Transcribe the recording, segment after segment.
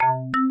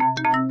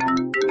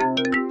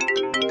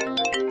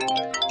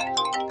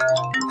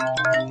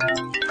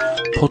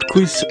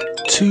PodQuiz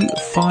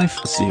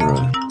 250.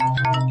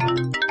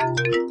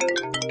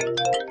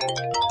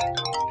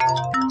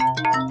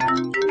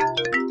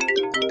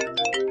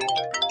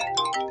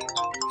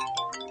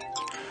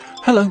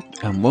 Hello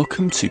and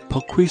welcome to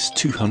PodQuiz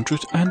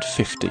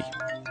 250.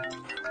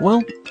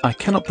 Well, I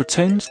cannot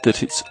pretend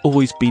that it's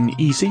always been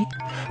easy,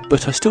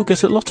 but I still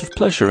get a lot of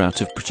pleasure out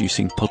of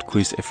producing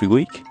PodQuiz every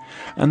week,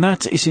 and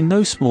that is in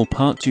no small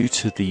part due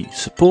to the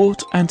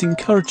support and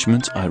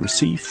encouragement I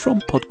receive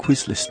from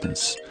PodQuiz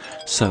listeners.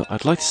 So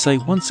I'd like to say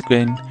once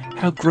again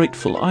how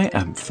grateful I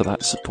am for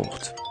that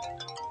support.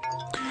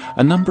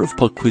 A number of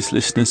PodQuiz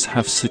listeners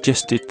have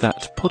suggested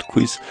that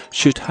PodQuiz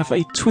should have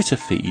a Twitter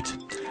feed,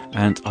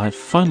 and I've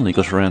finally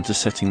got around to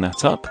setting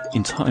that up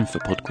in time for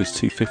PodQuiz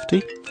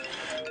 250.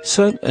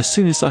 So, as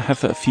soon as I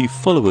have a few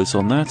followers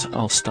on that,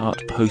 I'll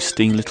start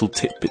posting little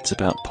tidbits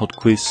about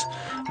PodQuiz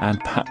and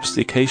perhaps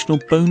the occasional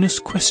bonus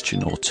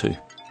question or two.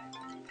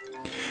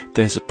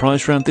 There's a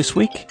prize round this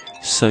week,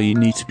 so you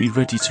need to be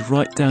ready to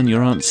write down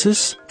your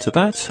answers to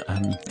that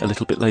a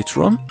little bit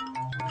later on.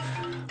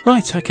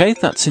 Right, okay,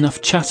 that's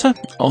enough chatter.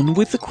 On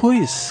with the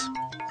quiz.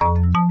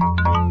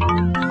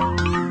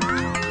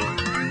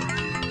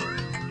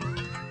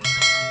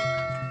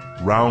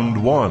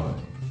 Round 1.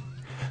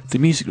 The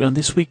music round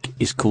this week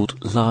is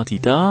called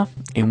La-Di-Da,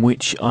 in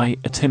which I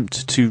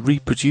attempt to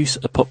reproduce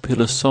a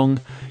popular song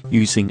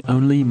using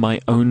only my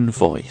own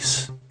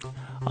voice.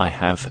 I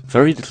have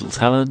very little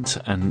talent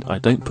and I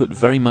don't put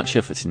very much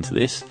effort into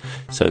this,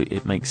 so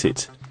it makes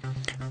it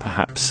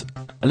perhaps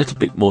a little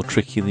bit more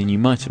tricky than you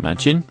might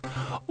imagine.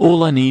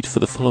 All I need for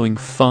the following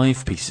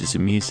 5 pieces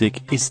of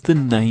music is the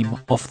name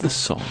of the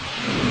song.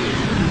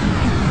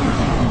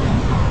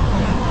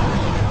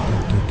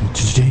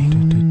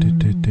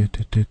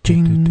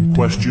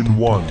 Question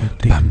 1.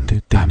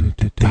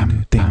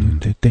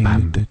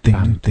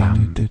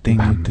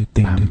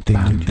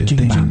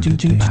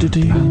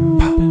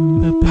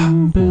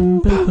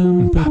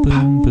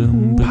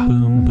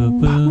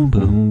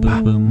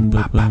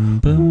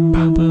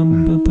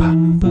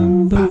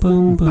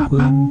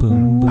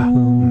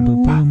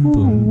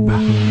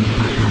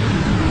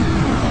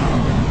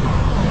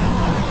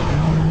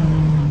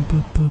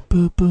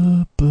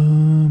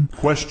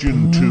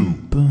 Question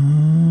 2.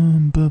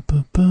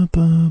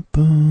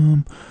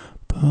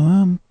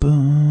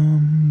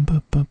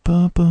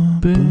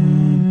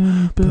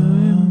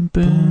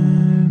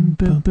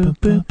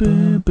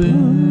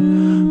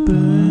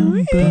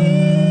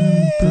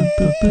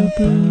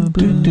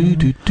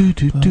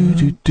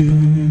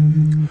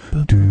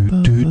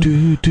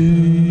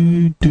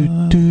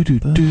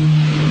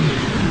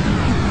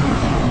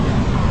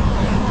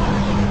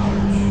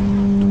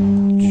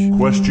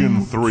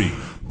 Question 3.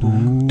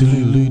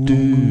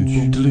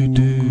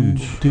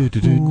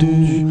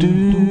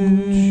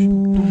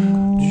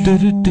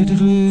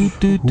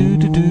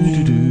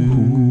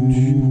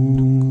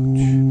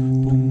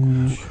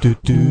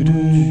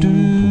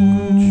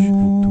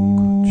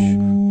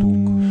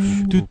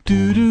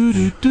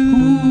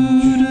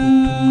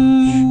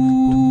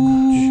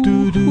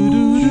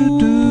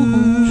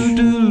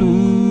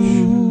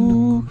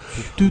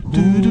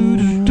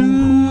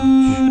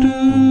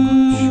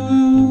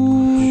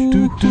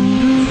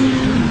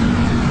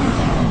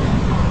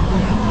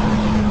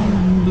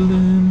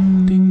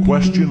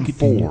 Question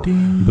 4.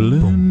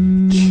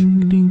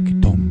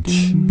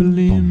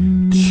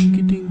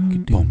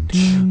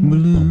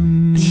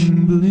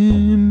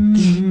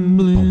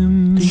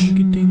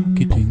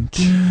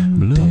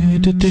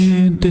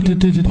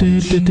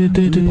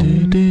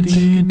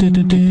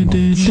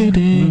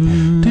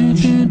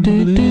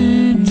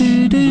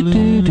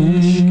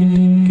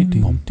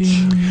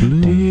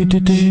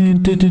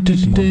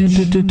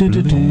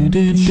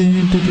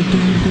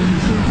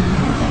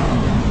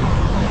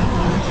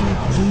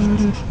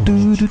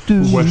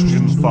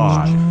 Question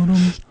 5.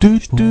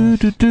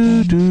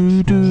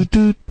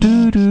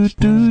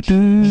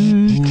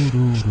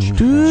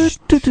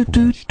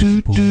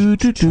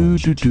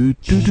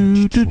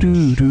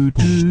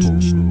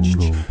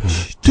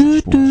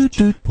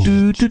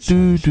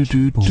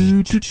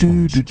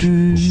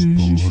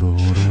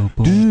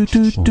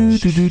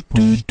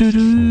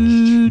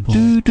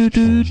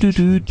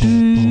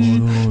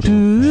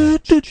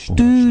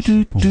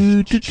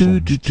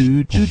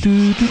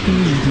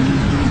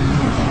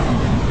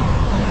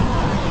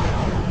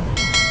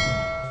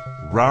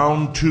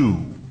 Round 2.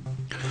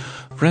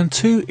 Round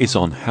 2 is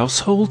on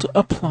household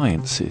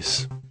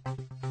appliances.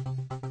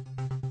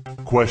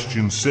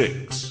 Question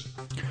 6.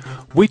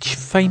 Which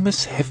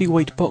famous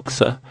heavyweight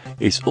boxer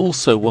is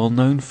also well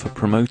known for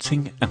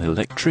promoting an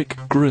electric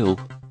grill?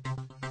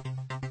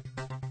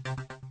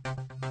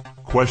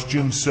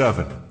 Question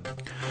 7.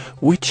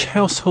 Which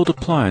household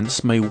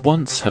appliance may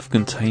once have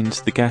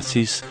contained the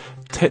gases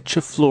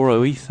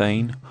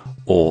tetrafluoroethane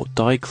or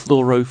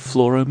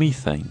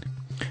dichlorofluoromethane,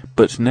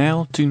 but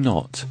now do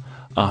not,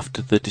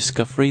 after the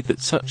discovery that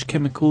such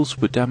chemicals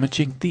were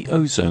damaging the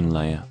ozone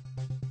layer?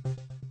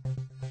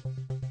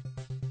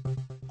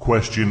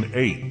 Question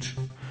 8.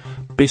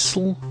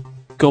 Bissell,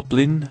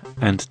 Goblin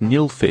and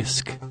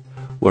Nilfisk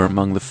were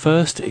among the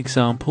first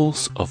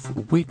examples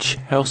of which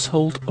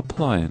household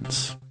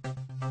appliance?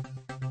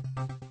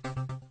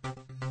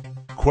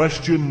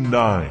 Question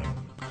 9.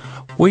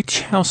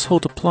 Which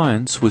household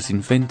appliance was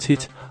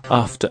invented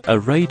after a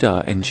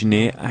radar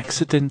engineer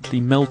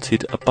accidentally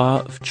melted a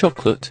bar of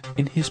chocolate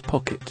in his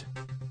pocket?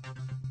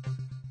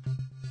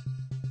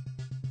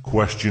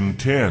 Question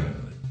 10.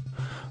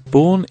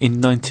 Born in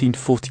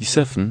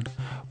 1947,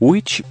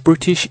 which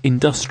British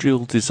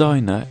industrial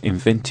designer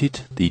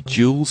invented the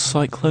dual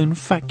cyclone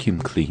vacuum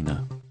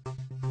cleaner?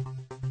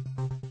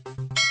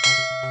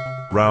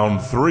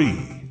 Round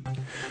 3.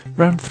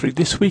 Round 3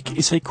 this week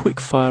is a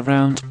quick-fire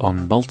round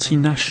on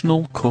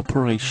multinational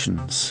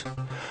corporations.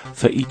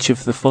 For each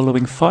of the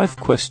following 5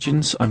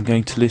 questions, I'm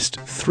going to list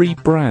 3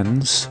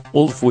 brands,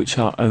 all of which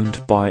are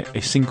owned by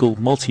a single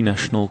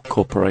multinational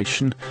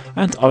corporation,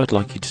 and I would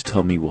like you to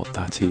tell me what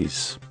that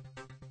is.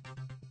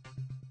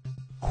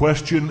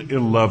 Question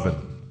 11.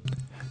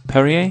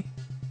 Perrier,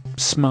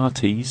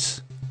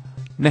 Smarties,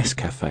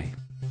 Nescafe.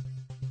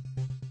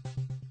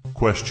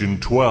 Question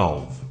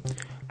 12.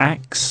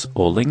 Axe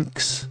or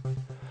Lynx,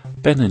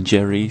 Ben &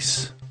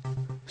 Jerry's,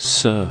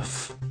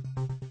 Surf.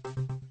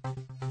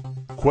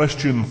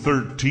 Question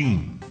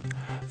 13.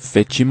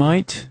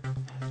 Vegemite,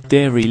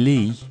 Dairy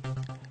Lee,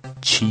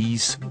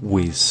 Cheese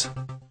Whiz.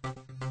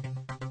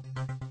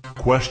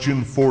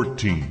 Question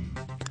 14.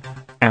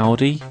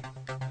 Audi,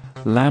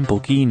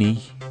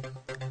 Lamborghini,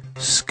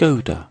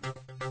 Skoda.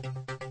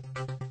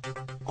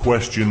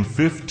 Question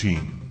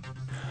 15.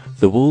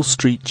 The Wall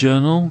Street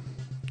Journal,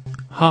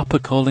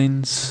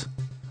 HarperCollins,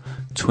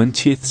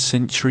 20th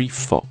Century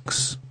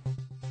Fox.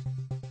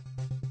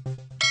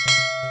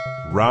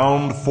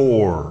 Round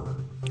 4.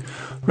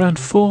 Round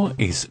 4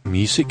 is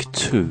Music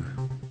 2.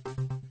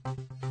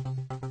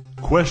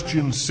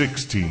 Question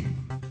 16.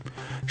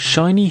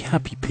 Shiny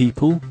Happy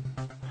People,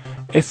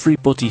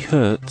 Everybody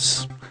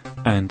Hurts,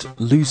 and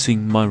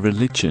Losing My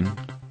Religion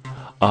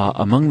are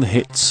among the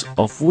hits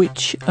of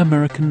which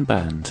American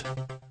band?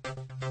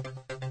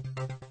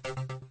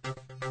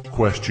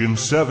 Question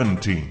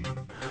 17.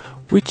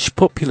 Which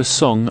popular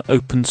song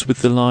opens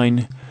with the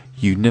line,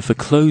 "You never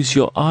close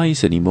your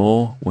eyes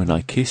anymore when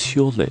I kiss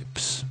your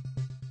lips"?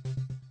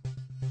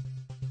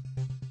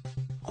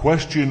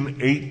 Question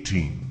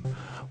 18.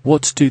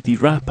 What do the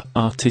rap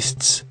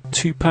artists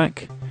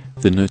Tupac,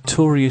 the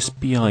Notorious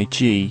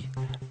B.I.G.,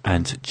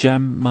 and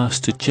Jam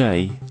Master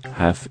Jay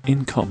have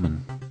in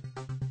common?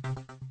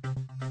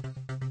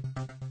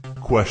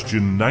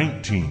 Question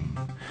 19.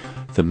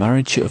 The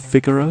Marriage of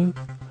Figaro,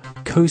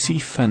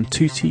 Così fan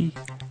tutte,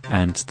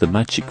 and The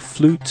Magic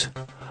Flute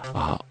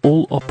are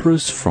all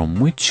operas from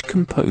which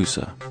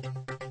composer?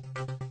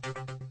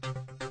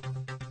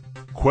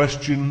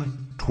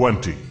 Question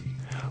 20.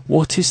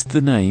 What is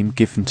the name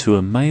given to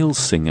a male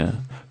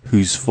singer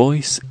whose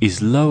voice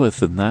is lower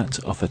than that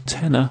of a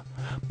tenor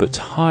but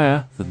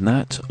higher than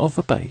that of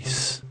a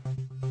bass?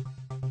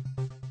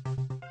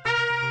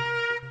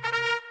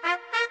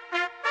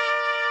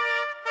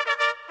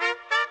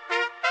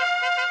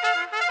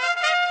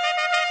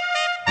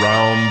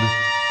 Round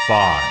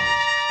 5.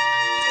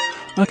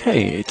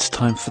 Okay, it's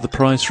time for the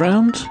prize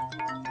round.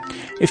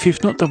 If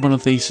you've not done one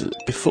of these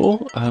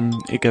before,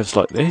 it goes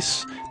like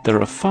this. There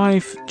are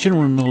 5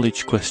 general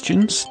knowledge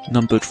questions,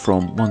 numbered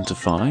from 1 to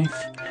 5.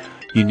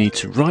 You need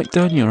to write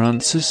down your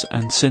answers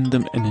and send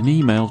them in an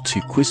email to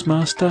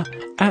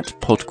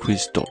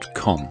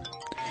quizmaster@podquiz.com.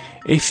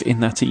 If in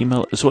that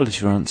email, as well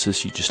as your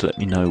answers, you just let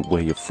me know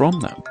where you're from,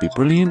 that would be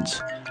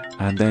brilliant.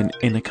 And then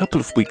in a couple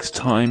of weeks'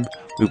 time,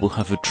 we will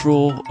have a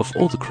draw of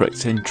all the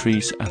correct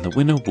entries and the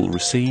winner will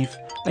receive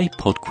a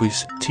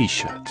PodQuiz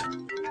t-shirt.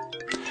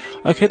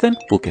 Okay then,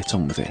 we'll get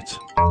on with it.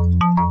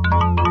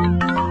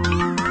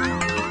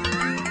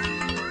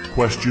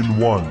 Question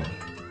 1.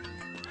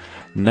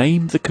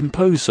 Name the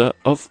composer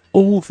of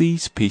all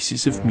these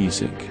pieces of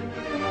music.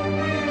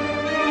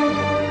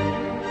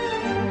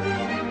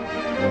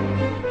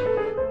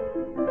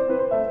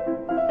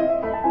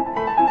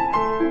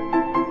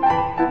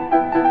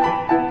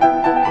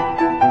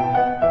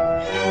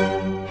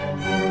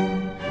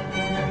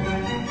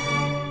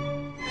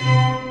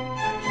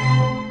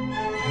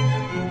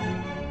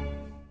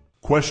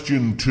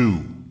 Question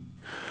 2.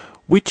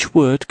 Which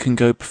word can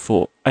go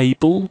before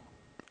able,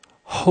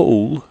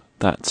 whole,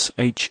 that's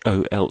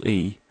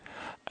H-O-L-E,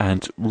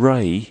 and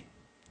ray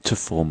to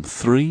form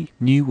 3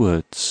 new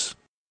words?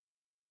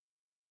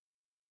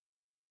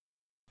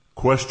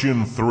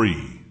 Question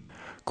 3.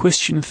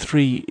 Question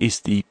 3 is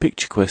the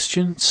picture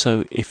question,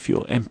 so if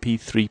your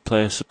MP3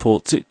 player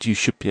supports it, you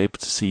should be able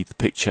to see the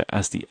picture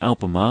as the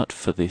album art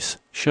for this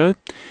show.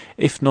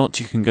 If not,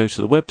 you can go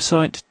to the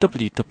website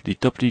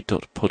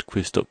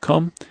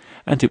www.podquiz.com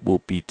and it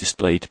will be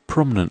displayed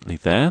prominently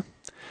there.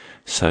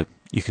 So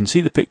you can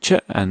see the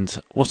picture,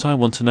 and what I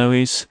want to know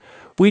is,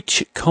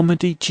 which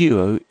comedy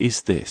duo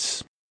is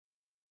this?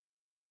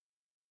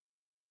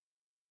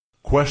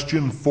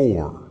 Question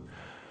 4.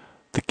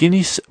 The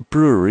Guinness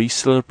Brewery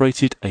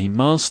celebrated a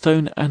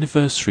milestone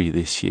anniversary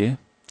this year.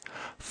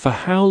 For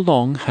how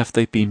long have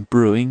they been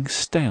brewing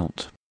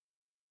stout?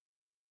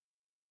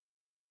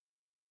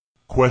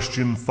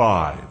 Question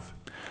 5.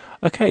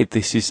 Okay,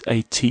 this is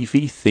a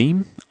TV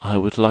theme. I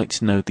would like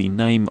to know the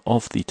name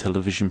of the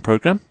television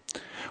programme.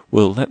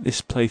 We'll let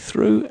this play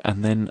through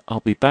and then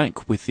I'll be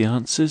back with the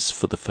answers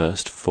for the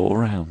first 4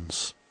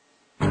 rounds.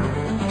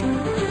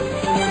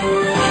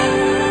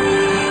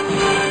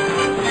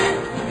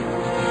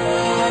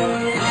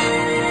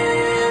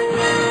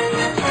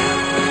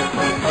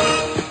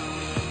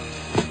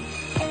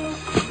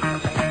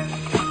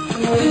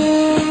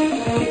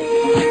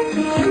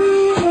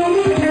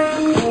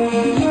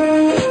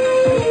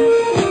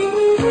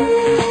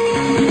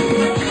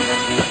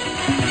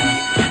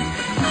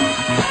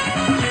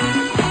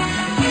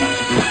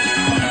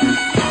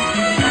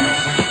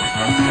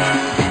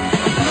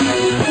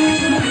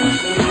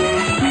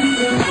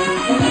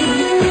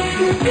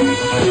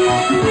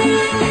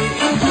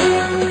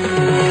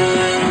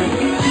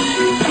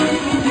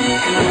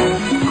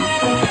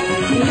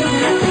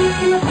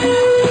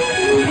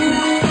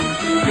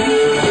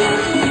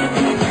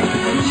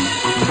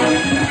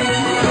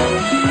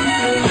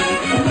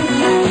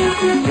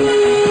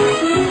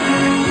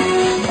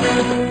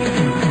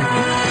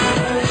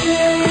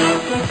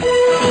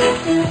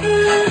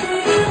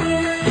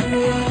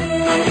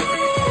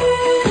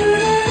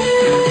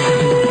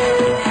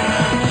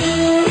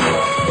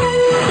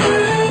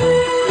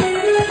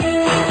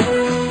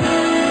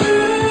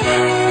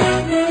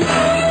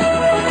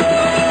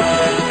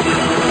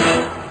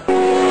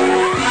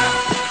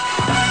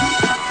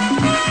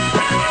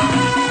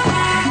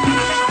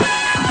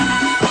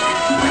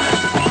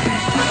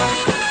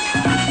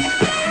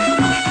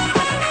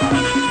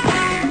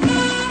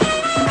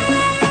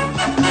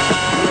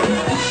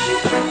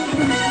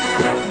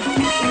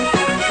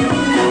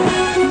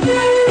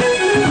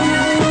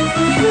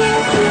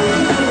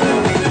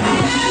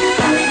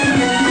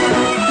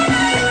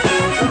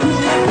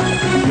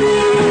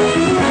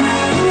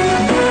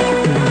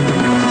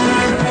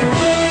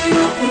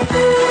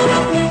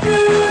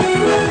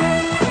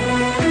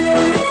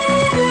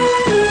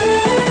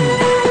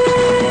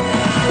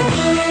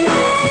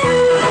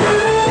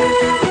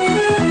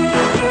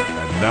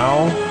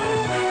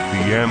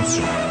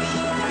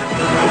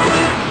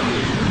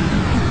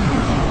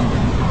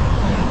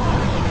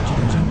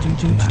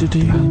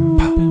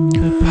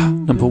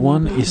 Number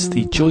 1 is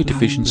the Joy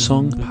Division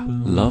song,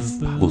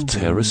 Love Will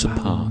Tear Us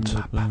Apart.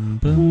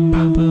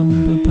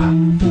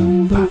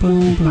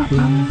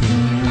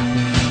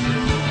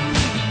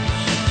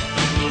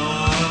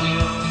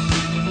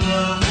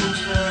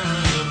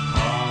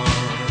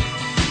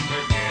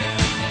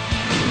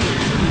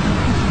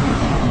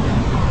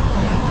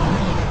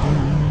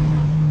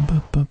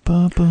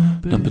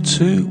 Number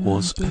 2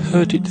 was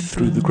Heard It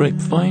Through the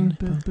Grapevine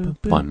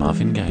by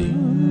Marvin Gaye.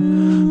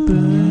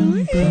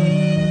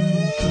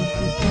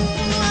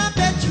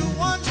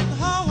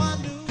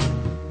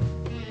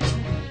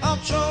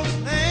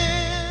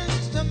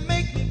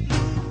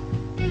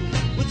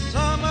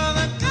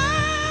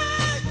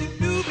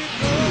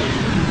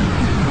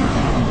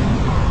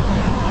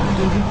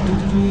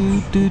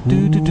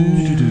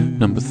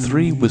 Number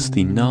 3 was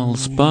the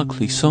Gnarls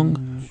Barkley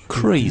song,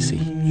 Crazy.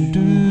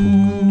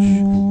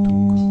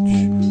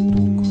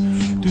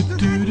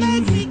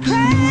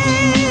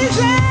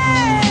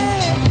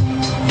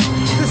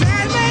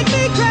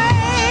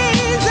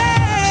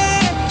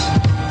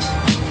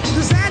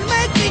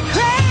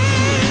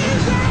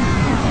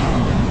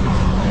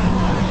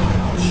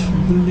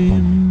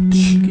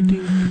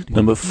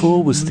 Number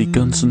 4 was the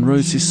Guns N'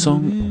 Roses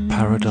song,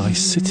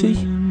 Paradise City.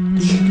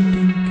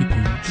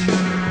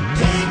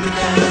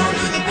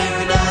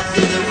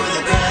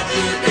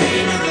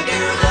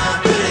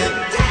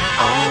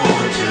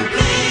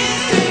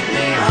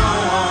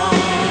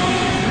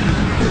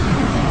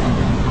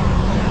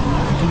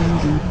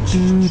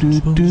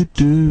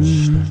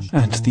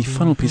 And the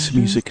final piece of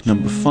music,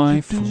 number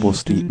 5,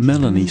 was the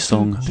Melanie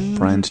song,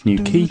 Brand New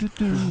Key,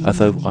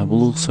 although I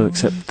will also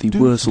accept the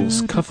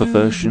Wurzels cover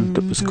version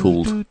that was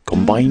called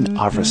Combine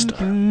Harvester.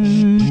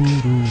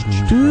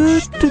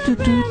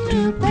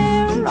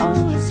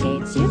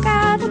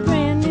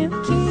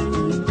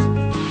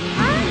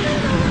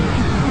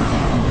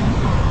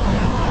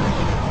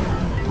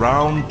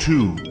 Round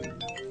 2.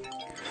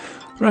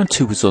 Round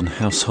 2 was on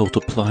household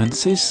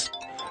appliances.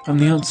 And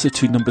the answer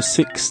to number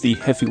 6, the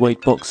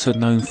heavyweight boxer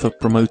known for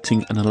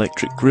promoting an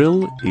electric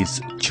grill,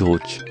 is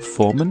George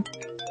Foreman.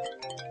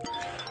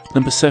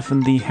 Number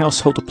 7, the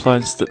household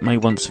appliance that may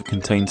once have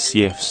contained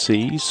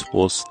CFCs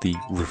was the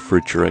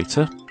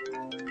refrigerator.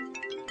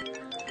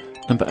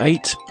 Number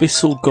 8,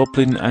 Bissell,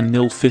 Goblin and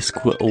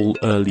Nilfisk were all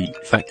early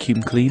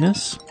vacuum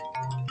cleaners.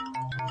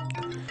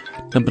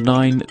 Number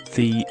 9,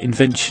 the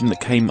invention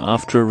that came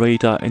after a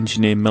radar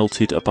engineer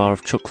melted a bar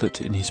of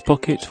chocolate in his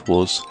pocket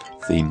was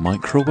the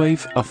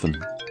microwave oven.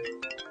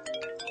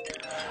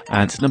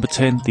 And number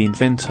 10, the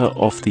inventor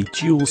of the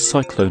dual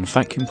cyclone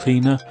vacuum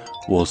cleaner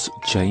was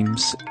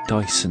James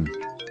Dyson.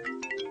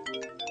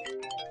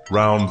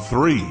 Round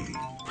 3.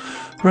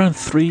 Round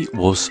 3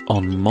 was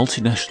on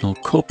multinational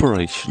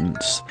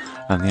corporations,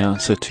 and the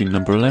answer to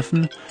number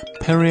 11,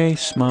 Perrier,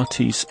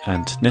 Smarties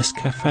and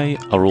Nescafe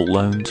are all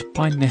owned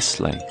by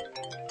Nestle.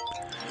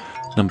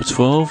 Number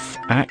 12,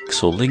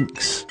 Axe or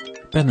Lynx,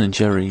 Ben &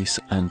 Jerry's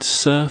and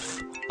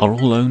Surf are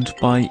all owned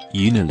by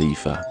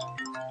Unilever.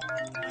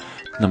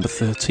 Number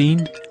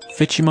 13,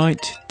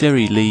 Vegemite,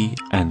 Dairy Lee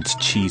and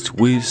Cheese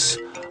Whiz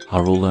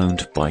are all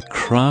owned by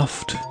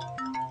Kraft.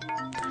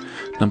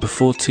 Number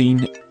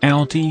 14,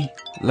 Audi,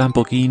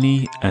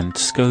 Lamborghini and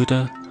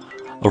Skoda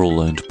are all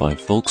owned by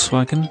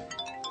Volkswagen.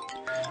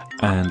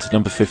 And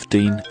number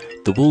 15,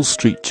 The Wall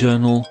Street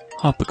Journal,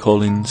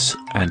 HarperCollins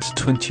and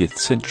 20th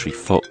Century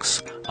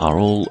Fox are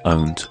all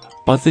owned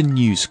by the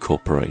News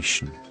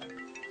Corporation.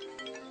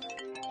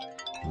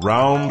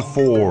 Round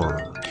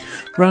 4.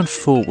 Round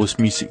 4 was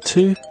Music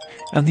 2,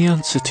 and the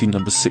answer to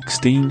number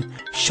 16,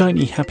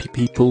 Shiny Happy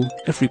People,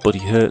 Everybody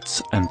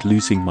Hurts and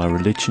Losing My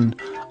Religion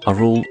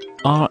are all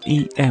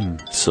REM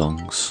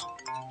songs.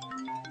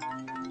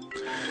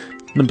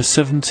 Number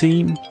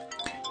 17,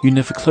 You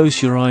Never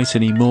Close Your Eyes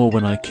Anymore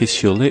When I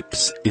Kiss Your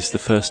Lips is the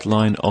first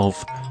line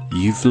of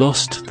You've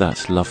Lost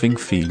That Loving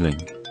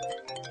Feeling.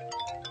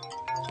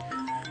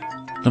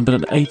 Number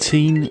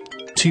 18,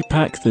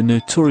 Tupac, the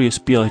Notorious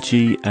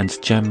B.I.G.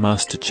 and Jam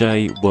Master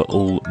Jay were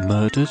all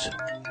murdered.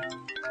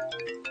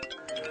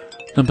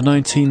 Number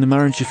 19, The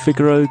Marriage of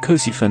Figaro,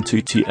 Così fan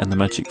tutte and The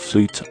Magic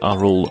Flute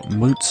are all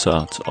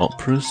Mozart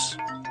operas.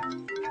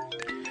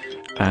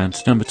 And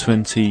number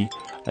 20,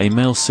 a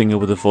male singer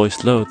with a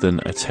voice lower than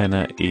a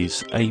tenor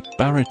is a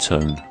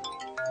baritone.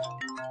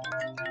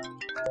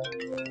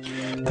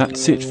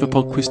 That's it for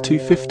PodQuiz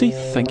 250.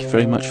 Thank you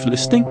very much for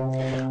listening.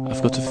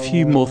 I've got a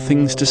few more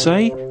things to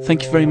say.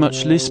 Thank you very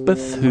much,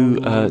 Lisbeth,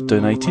 who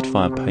donated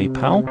via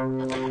PayPal.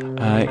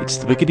 It's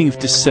the beginning of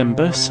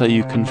December, so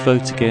you can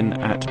vote again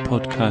at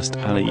Podcast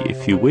Alley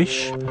if you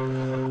wish.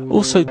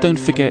 Also, don't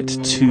forget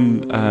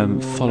to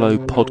follow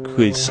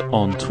PodQuiz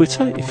on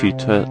Twitter if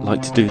you'd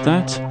like to do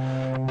that.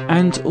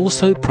 And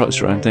also,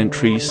 prize round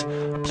entries,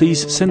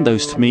 please send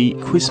those to me.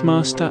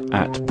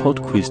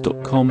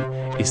 Quizmaster@podquiz.com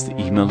is the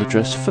email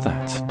address for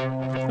that.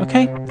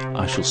 Okay,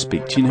 I shall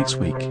speak to you next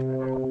week.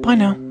 Bye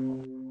now.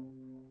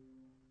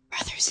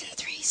 Brothers in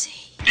 3Z.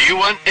 Do you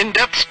want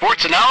in-depth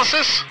sports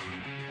analysis?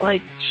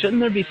 Like, shouldn't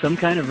there be some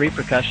kind of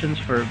repercussions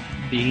for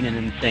being an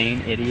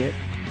insane idiot?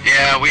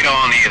 Yeah, we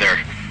don't either.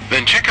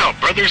 Then check out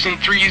Brothers in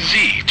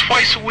 3Z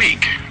twice a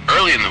week.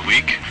 Early in the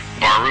week,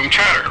 Barroom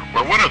Chatter,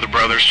 where one of the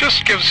brothers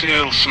just gives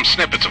you some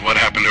snippets of what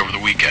happened over the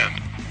weekend.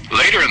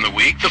 Later in the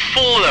week, the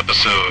full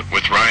episode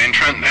with Ryan,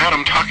 Trent, and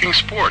Adam talking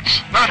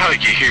sports. Not how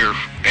you hear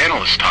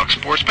analysts talk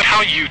sports, but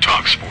how you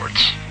talk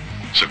sports.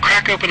 So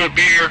crack open a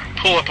beer,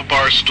 pull up a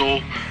bar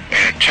stool,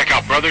 and check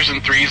out Brothers in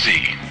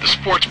 3Z, the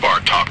Sports Bar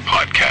Talk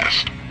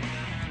podcast.